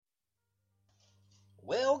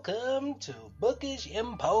Welcome to Bookish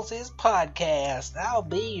Impulses Podcast. I'll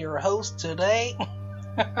be your host today.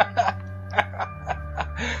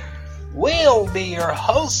 We'll be your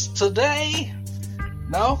host today.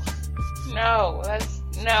 No? No.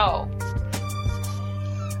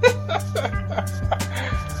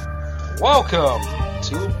 Welcome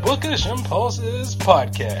to Bookish Impulses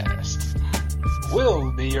Podcast.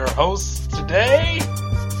 We'll be your hosts today.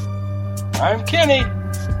 I'm Kenny.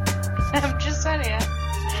 I'm Josiah.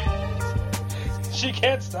 She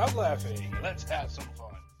can't stop laughing. Let's have some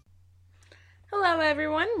fun. Hello,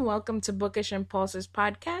 everyone. Welcome to Bookish Impulses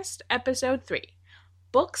Podcast, Episode 3.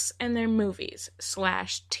 Books and their movies /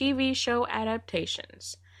 TV show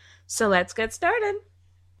adaptations. So let's get started.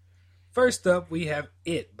 First up, we have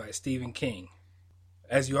It by Stephen King.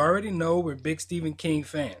 As you already know, we're big Stephen King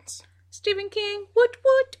fans. Stephen King, woot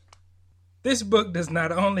woot. This book does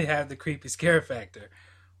not only have the creepy scare factor,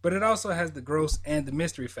 but it also has the gross and the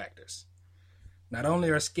mystery factors. Not only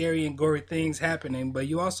are scary and gory things happening, but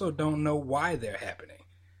you also don't know why they're happening.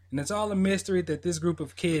 And it's all a mystery that this group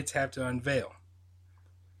of kids have to unveil.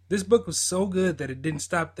 This book was so good that it didn't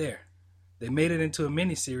stop there. They made it into a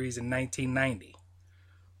miniseries in 1990.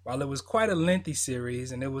 While it was quite a lengthy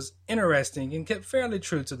series and it was interesting and kept fairly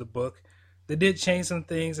true to the book, they did change some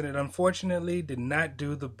things and it unfortunately did not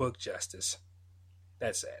do the book justice.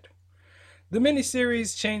 That's sad. The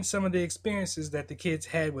miniseries changed some of the experiences that the kids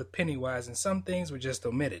had with Pennywise, and some things were just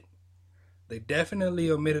omitted. They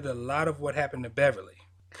definitely omitted a lot of what happened to Beverly,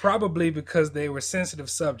 probably because they were sensitive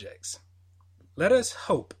subjects. Let us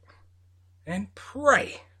hope and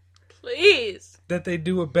pray, please, that they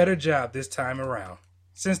do a better job this time around,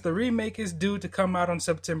 since the remake is due to come out on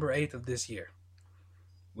September 8th of this year.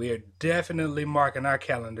 We are definitely marking our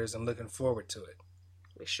calendars and looking forward to it.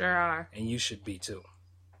 We sure are. And you should be too.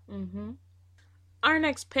 Our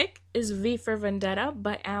next pick is V for Vendetta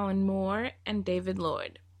by Alan Moore and David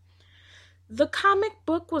Lloyd. The comic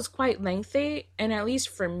book was quite lengthy and, at least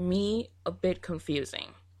for me, a bit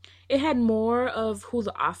confusing. It had more of who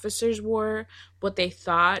the officers were, what they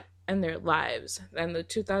thought, and their lives than the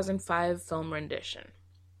 2005 film rendition.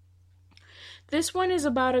 This one is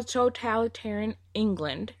about a totalitarian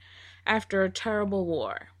England after a terrible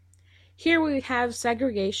war. Here we have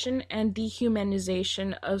segregation and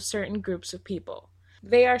dehumanization of certain groups of people.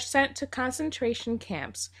 They are sent to concentration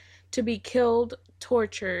camps to be killed,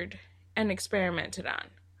 tortured, and experimented on,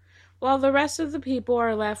 while the rest of the people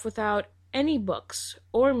are left without any books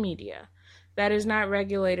or media that is not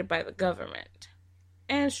regulated by the government,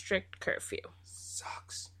 and strict curfew.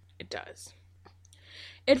 Sucks. It does.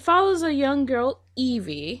 It follows a young girl,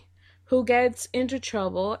 Evie, who gets into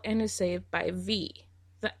trouble and is saved by V,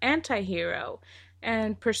 the anti-hero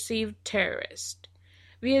and perceived terrorist.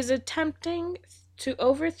 V is attempting to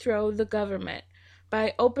overthrow the government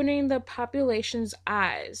by opening the population's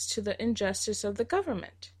eyes to the injustice of the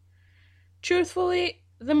government. Truthfully,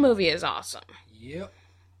 the movie is awesome. Yep.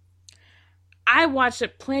 I watched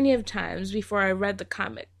it plenty of times before I read the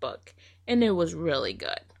comic book, and it was really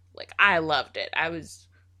good. I loved it. I was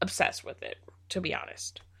obsessed with it, to be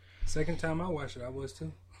honest. Second time I watched it, I was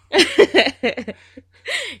too.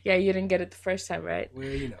 Yeah, you didn't get it the first time, right? Well,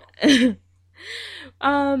 you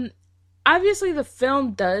know. Obviously, the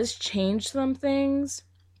film does change some things.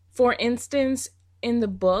 For instance, in the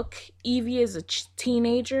book, Evie is a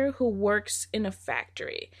teenager who works in a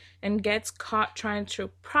factory and gets caught trying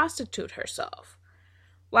to prostitute herself.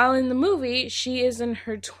 While in the movie, she is in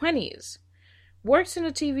her 20s, works in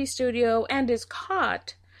a TV studio, and is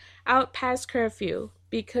caught out past curfew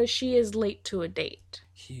because she is late to a date.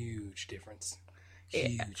 Huge difference.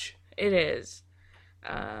 Huge. Yeah, it is.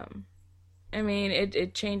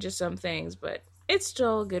 It changes some things, but it's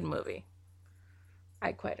still a good movie.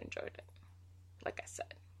 I quite enjoyed it, like I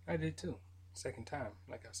said. I did too. Second time,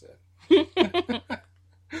 like I said.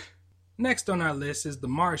 Next on our list is The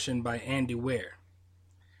Martian by Andy Weir.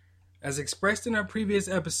 As expressed in our previous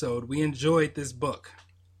episode, we enjoyed this book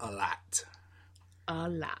a lot.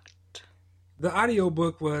 The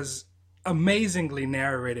audiobook was amazingly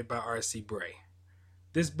narrated by R.C. Bray.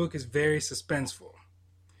 This book is very suspenseful.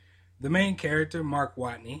 The main character, Mark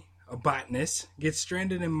Watney, a botanist, gets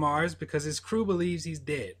stranded in Mars because his crew believes he's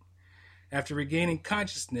dead. After regaining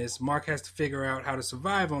consciousness, Mark has to figure out how to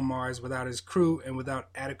survive on Mars without his crew and without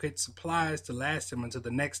adequate supplies to last him until the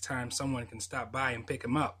next time someone can stop by and pick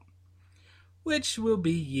him up, which will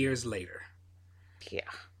be years later. Yeah.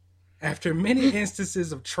 After many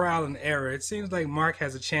instances of trial and error, it seems like Mark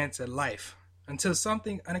has a chance at life, until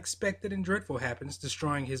something unexpected and dreadful happens,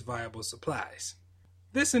 destroying his viable supplies.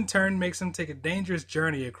 This in turn makes him take a dangerous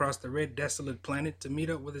journey across the red desolate planet to meet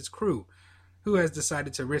up with his crew, who has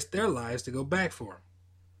decided to risk their lives to go back for him.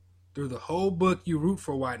 Through the whole book, you root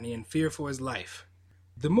for Watney and fear for his life.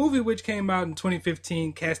 The movie, which came out in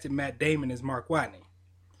 2015, casted Matt Damon as Mark Watney.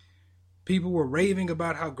 People were raving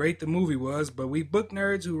about how great the movie was, but we book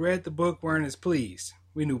nerds who read the book weren't as pleased.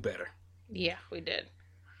 We knew better. Yeah, we did.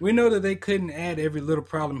 We know that they couldn't add every little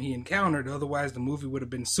problem he encountered, otherwise the movie would have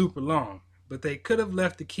been super long. But they could have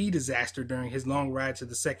left the key disaster during his long ride to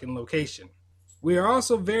the second location. We are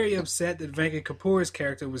also very upset that Venkat Kapoor's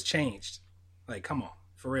character was changed. Like, come on,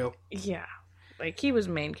 for real. Yeah, like he was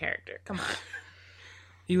main character. Come on.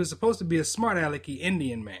 He was supposed to be a smart alecky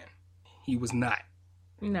Indian man. He was not.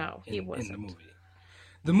 No, he wasn't. In the movie.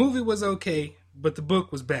 The movie was okay, but the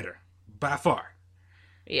book was better. By far.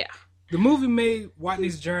 Yeah. The movie made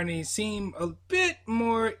Watney's journey seem a bit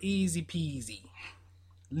more easy peasy.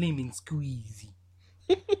 Lemon squeezy.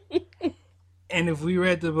 And if we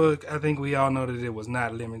read the book, I think we all know that it was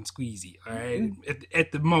not lemon squeezy. All right?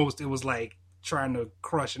 At the most, it was like trying to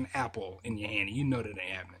crush an apple in your hand. You know that ain't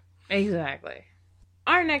happening. Exactly.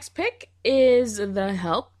 Our next pick is The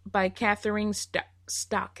Help by Catherine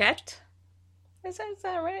Stockett. Is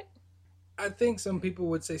that right? I think some people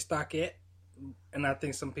would say Stockett, and I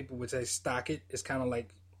think some people would say Stockett. It's kind of like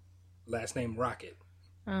last name Rocket.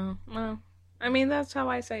 Oh, well, I mean, that's how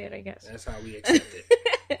I say it, I guess. That's how we accept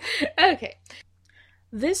it. Okay.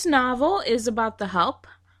 This novel is about the Help,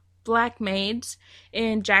 black maids,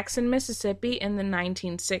 in Jackson, Mississippi in the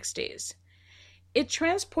 1960s. It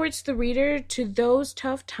transports the reader to those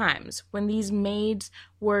tough times when these maids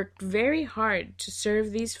worked very hard to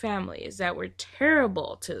serve these families that were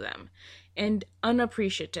terrible to them and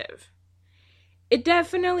unappreciative. It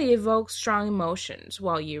definitely evokes strong emotions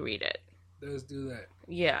while you read it. Let's do that.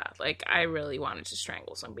 Yeah, like I really wanted to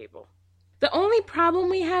strangle some people. The only problem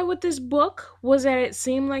we had with this book was that it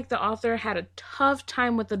seemed like the author had a tough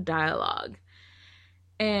time with the dialogue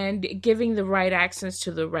and giving the right accents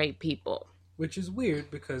to the right people. Which is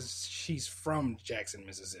weird because she's from Jackson,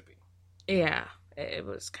 Mississippi. Yeah, it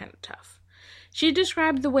was kind of tough. She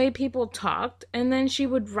described the way people talked, and then she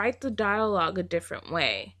would write the dialogue a different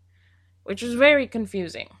way, which was very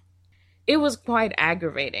confusing. It was quite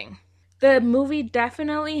aggravating. The movie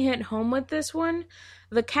definitely hit home with this one.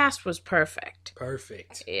 The cast was perfect.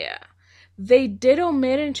 Perfect. Yeah. They did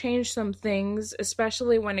omit and change some things,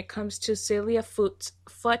 especially when it comes to Celia Foot's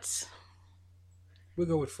We'll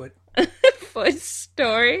go with Foot. Foot's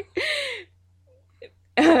story.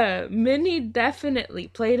 Minnie definitely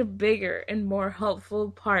played a bigger and more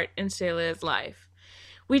helpful part in Celia's life.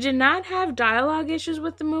 We did not have dialogue issues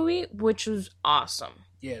with the movie, which was awesome.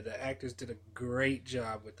 Yeah, the actors did a great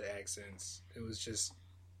job with the accents. It was just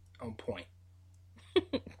on point.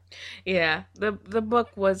 Yeah, the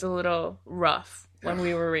book was a little rough when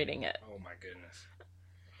we were reading it. Oh my goodness.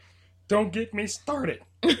 Don't get me started.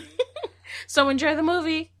 So enjoy the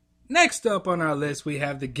movie. Next up on our list, we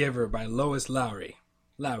have The Giver by Lois Lowry.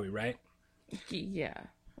 Lowry, right? Yeah.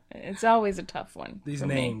 It's always a tough one. These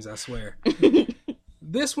names, I swear.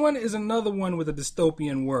 This one is another one with a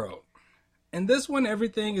dystopian world. And this one,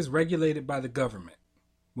 everything is regulated by the government.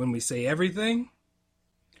 When we say everything,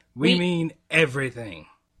 we mean everything.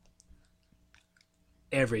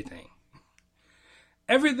 Everything.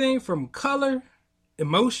 Everything from color,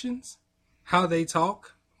 emotions, how they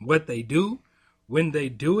talk, what they do, when they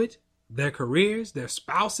do it, their careers, their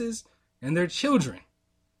spouses, and their children.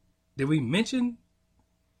 Did we mention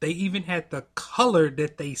they even had the color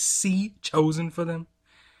that they see chosen for them?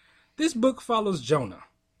 This book follows Jonah,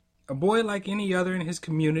 a boy like any other in his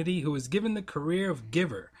community who is given the career of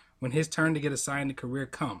giver when his turn to get assigned a career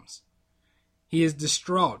comes. He is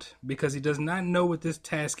distraught because he does not know what this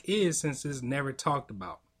task is since it's never talked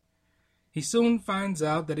about. He soon finds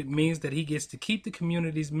out that it means that he gets to keep the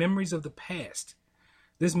community's memories of the past.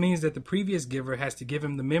 This means that the previous giver has to give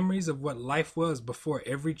him the memories of what life was before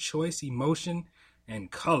every choice, emotion,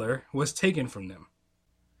 and color was taken from them.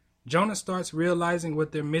 Jonah starts realizing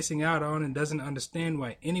what they're missing out on and doesn't understand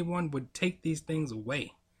why anyone would take these things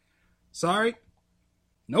away. Sorry,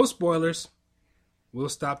 no spoilers. We'll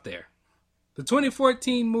stop there. The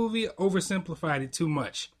 2014 movie oversimplified it too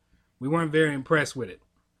much. We weren't very impressed with it.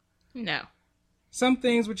 No. Some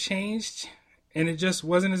things were changed, and it just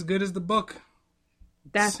wasn't as good as the book.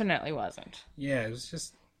 Definitely wasn't. Yeah, it was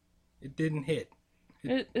just, it didn't hit.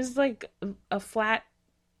 It's like a flat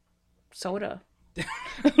soda.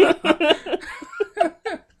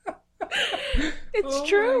 It's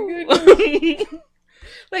true.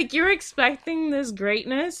 Like, you're expecting this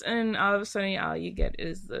greatness, and all of a sudden, all you get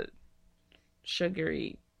is the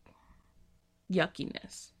sugary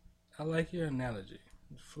yuckiness. I like your analogy.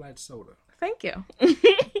 Flat soda. Thank you.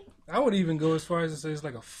 I would even go as far as to say it's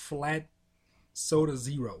like a flat Soda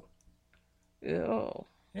Zero. Ew.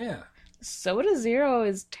 Yeah. Soda Zero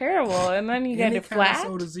is terrible, and then you get Any it kind of flat.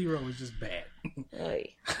 Soda Zero is just bad.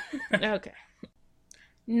 Oy. Okay.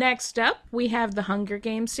 Next up, we have the Hunger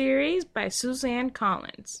Games series by Suzanne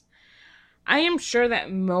Collins. I am sure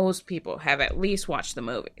that most people have at least watched the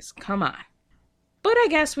movies. Come on. But I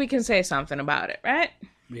guess we can say something about it, right?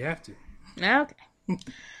 We have to. Okay.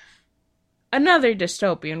 Another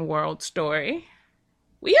dystopian world story.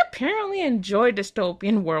 We apparently enjoy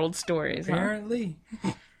dystopian world stories, Apparently.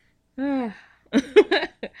 huh?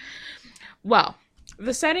 Well,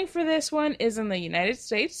 the setting for this one is in the United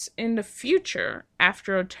States in the future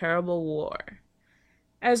after a terrible war.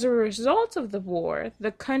 As a result of the war,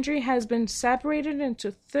 the country has been separated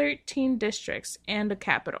into 13 districts and a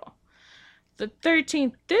capital. The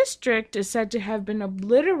 13th district is said to have been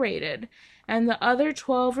obliterated, and the other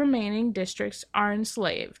 12 remaining districts are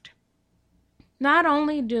enslaved. Not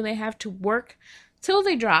only do they have to work till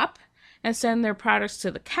they drop and send their products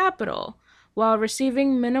to the capital, while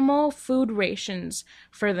receiving minimal food rations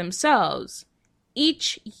for themselves,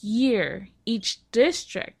 each year, each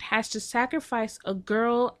district has to sacrifice a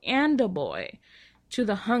girl and a boy to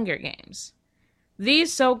the Hunger Games.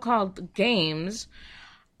 These so-called games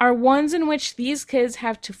are ones in which these kids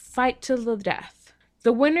have to fight to the death.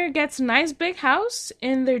 The winner gets a nice big house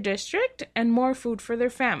in their district and more food for their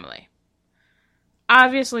family.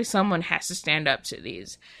 Obviously, someone has to stand up to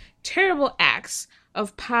these terrible acts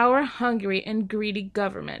of power-hungry and greedy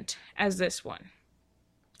government as this one.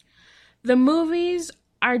 The movies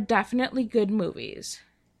are definitely good movies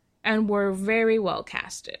and were very well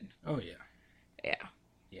casted. Oh, yeah. Yeah.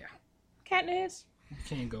 Yeah. Katniss. You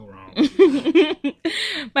can't go wrong.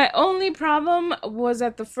 My only problem was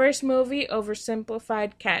that the first movie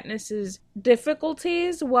oversimplified Katniss's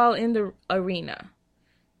difficulties while in the arena.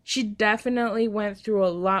 She definitely went through a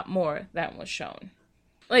lot more than was shown.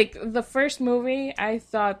 Like, the first movie, I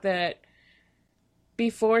thought that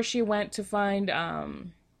before she went to find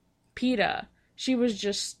Peeta, she was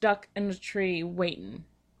just stuck in a tree waiting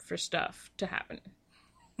for stuff to happen.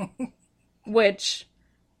 Which,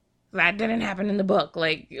 that didn't happen in the book.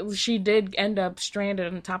 Like, she did end up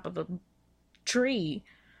stranded on top of the tree,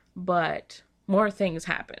 but more things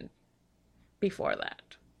happened before that.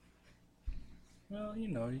 Well, you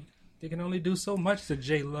know, they can only do so much to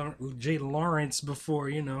Jay Lawrence before,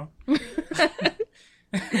 you know.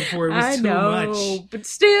 Before it was too much. But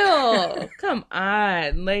still, come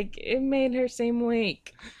on. Like, it made her seem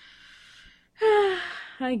weak.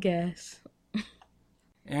 I guess.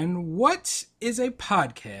 And what is a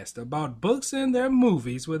podcast about books and their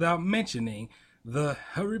movies without mentioning the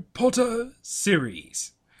Harry Potter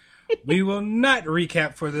series? We will not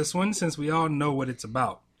recap for this one since we all know what it's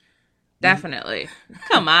about. Definitely.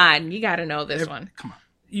 Come on. You got to know this one. Come on.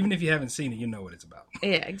 Even if you haven't seen it, you know what it's about.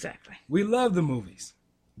 Yeah, exactly. We love the movies.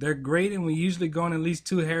 They're great, and we usually go on at least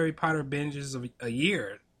 2 Harry Potter binges a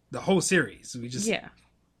year. The whole series. We just... Yeah.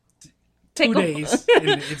 2 days, and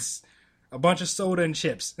it's a bunch of soda and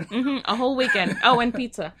chips. A whole weekend. Oh, and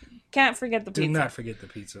pizza. Can't forget the pizza. Do not forget the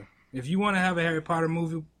pizza. If you want to have a Harry Potter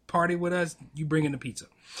movie party with us, you bring in the pizza.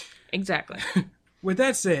 Exactly. With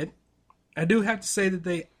that said, I do have to say that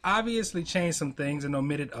they obviously changed some things and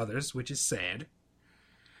omitted others, which is sad.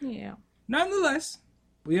 Yeah. Nonetheless,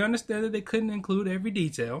 we understand that they couldn't include every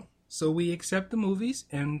detail, so we accept the movies,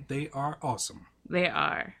 and they are awesome. They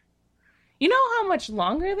are. You know how much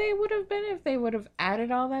longer they would have been if they would have added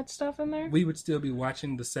all that stuff in there? We would still be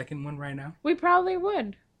watching the second one right now. We probably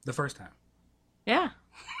would. The first time. Yeah.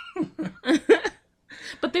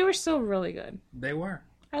 But they were still really good. They were.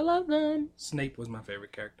 I love them. Snape was my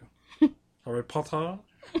favorite character. Harry Potter.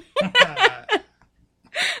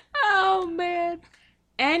 Oh, man.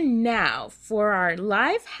 And now for our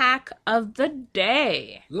life hack of the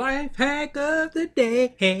day. Life hack of the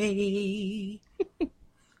day.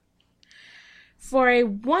 For a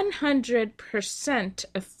 100%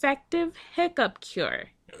 effective hiccup cure,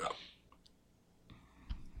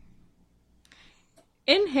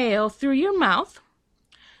 inhale through your mouth,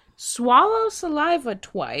 swallow saliva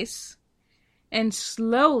twice, and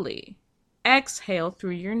slowly exhale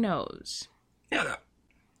through your nose. Yeah.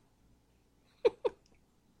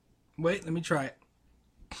 Wait, let me try it.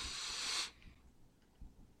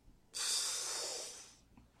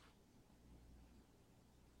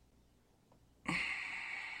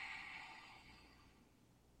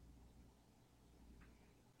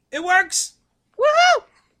 It works! Woohoo!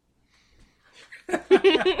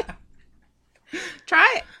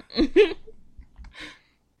 Try it.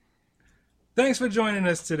 Thanks for joining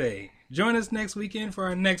us today. Join us next weekend for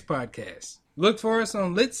our next podcast. Look for us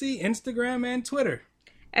on Litzy, Instagram, and Twitter.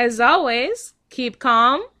 As always, keep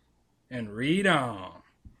calm and read on.